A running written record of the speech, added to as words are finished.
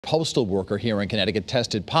Postal worker here in Connecticut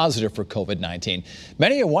tested positive for COVID-19.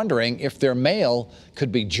 Many are wondering if their mail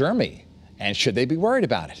could be germy and should they be worried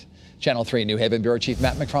about it. Channel 3 New Haven Bureau Chief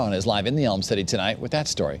Matt McFarland is live in the Elm City tonight with that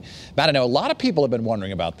story. Matt, I know a lot of people have been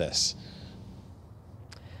wondering about this.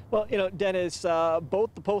 Well, Dennis,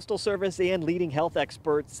 both the Postal Service and leading health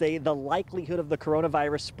experts say the likelihood of the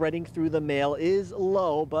coronavirus spreading through the mail is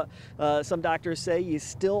low, but some doctors say you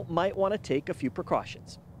still might want to take a few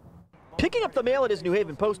precautions. Picking up the mail at his New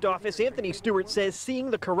Haven post office, Anthony Stewart says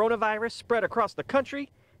seeing the coronavirus spread across the country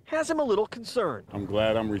has him a little concerned. I'm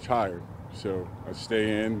glad I'm retired, so I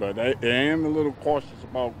stay in, but I am a little cautious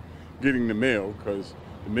about getting the mail because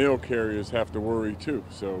the mail carriers have to worry too,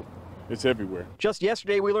 so it's everywhere. Just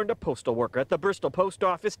yesterday, we learned a postal worker at the Bristol post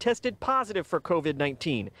office tested positive for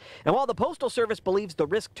COVID-19. And while the Postal Service believes the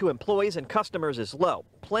risk to employees and customers is low,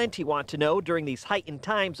 plenty want to know during these heightened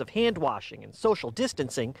times of hand washing and social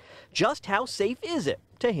distancing, just how safe is it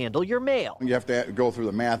to handle your mail? You have to go through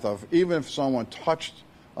the math of even if someone touched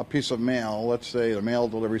a piece of mail, let's say the mail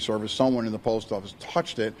delivery service, someone in the post office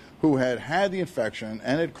touched it who had the infection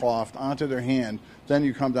and it coughed onto their hand, then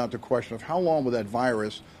you come down to the question of how long will that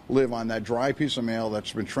virus live on that dry piece of mail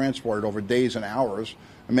that's been transported over days and hours,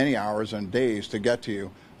 many hours and days to get to you.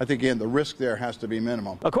 I think, again, the risk there has to be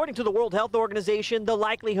minimum. According to the World Health Organization, the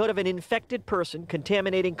likelihood of an infected person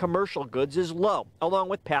contaminating commercial goods is low, along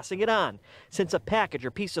with passing it on, since a package or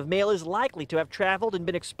piece of mail is likely to have traveled and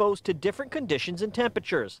been exposed to different conditions and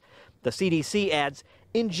temperatures. The CDC adds,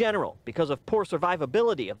 in general, because of poor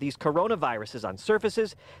survivability of these coronaviruses on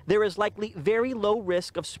surfaces, there is likely very low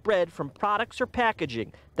risk of spread from products or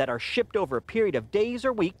packaging that are shipped over a period of days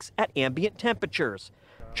or weeks at ambient temperatures.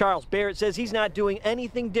 Charles Barrett says he's not doing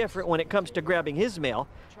anything different when it comes to grabbing his mail,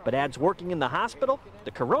 but adds working in the hospital,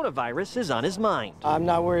 the coronavirus is on his mind. I'm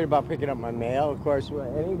not worried about picking up my mail. Of course,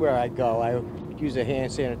 anywhere I go, I use a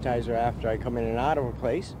hand sanitizer after I come in and out of a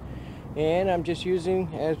place. And I'm just using,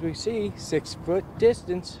 as we see, 6-foot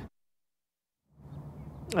distance.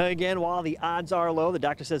 Again, while the odds are low, the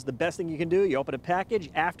doctor says the best thing you can do, you open a package,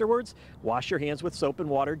 afterwards, wash your hands with soap and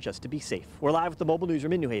water just to be safe. We're live at the mobile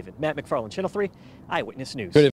newsroom in New Haven. Matt McFarland, Channel 3 Eyewitness News.